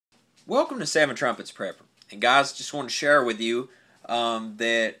Welcome to Seven Trumpets Prepper. And guys, just want to share with you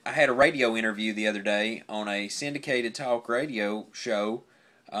that I had a radio interview the other day on a syndicated talk radio show,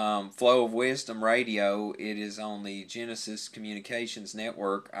 Flow of Wisdom Radio. It is on the Genesis Communications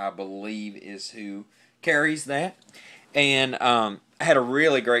Network, I believe is who carries that. And I had a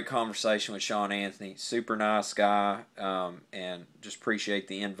really great conversation with Sean Anthony. Super nice guy, and just appreciate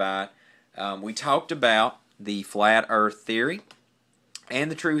the invite. We talked about the flat earth theory and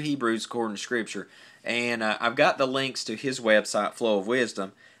the true Hebrews according to Scripture. And I've got the links to his website, Flow of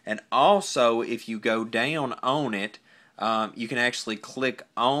Wisdom. And also, if you go down on it, you can actually click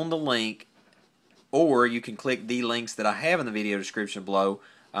on the link, or you can click the links that I have in the video description below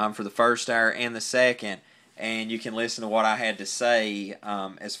for the first hour and the second. And you can listen to what I had to say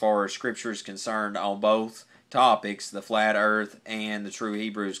as far as Scripture is concerned on both topics, the flat earth and the true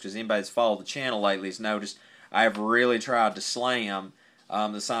Hebrews. Because anybody that's followed the channel lately has noticed I have really tried to slam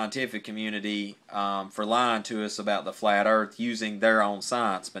the scientific community for lying to us about the flat earth using their own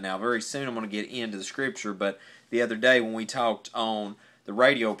science. But now very soon I'm going to get into the Scripture. But the other day when we talked on the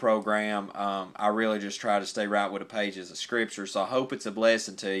radio program, I really just try to stay right with the pages of Scripture. So I hope it's a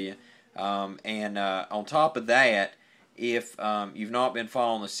blessing to you. And on top of that, if you've not been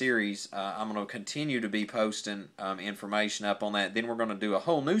following the series, I'm going to continue to be posting information up on that. Then we're going to do a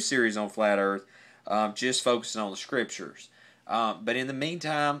whole new series on flat earth, just focusing on the Scriptures. But in the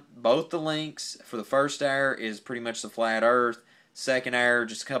meantime, both the links for the first hour is pretty much the flat earth. Second hour,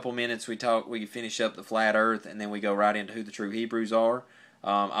 just a couple minutes, we finish up the flat earth, and then we go right into who the true Hebrews are.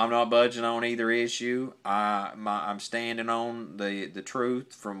 I'm not budging on either issue. I'm standing on the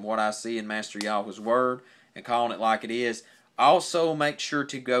truth from what I see in Master Yahweh's Word and calling it like it is. Also, make sure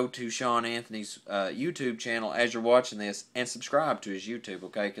to go to Sean Anthony's YouTube channel as you're watching this and subscribe to his YouTube,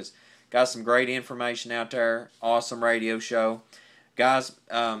 okay? Because got some great information out there. Awesome radio show. Guys,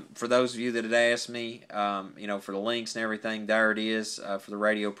 for those of you that had asked me, for the links and everything, there it is for the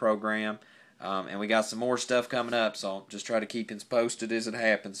radio program. And we got some more stuff coming up, so I'll just try to keep you posted as it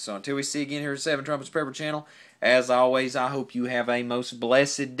happens. So until we see again here at Seven Trumpets Prepper Channel, as always, I hope you have a most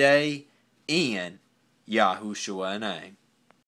blessed day in Yahushua's name.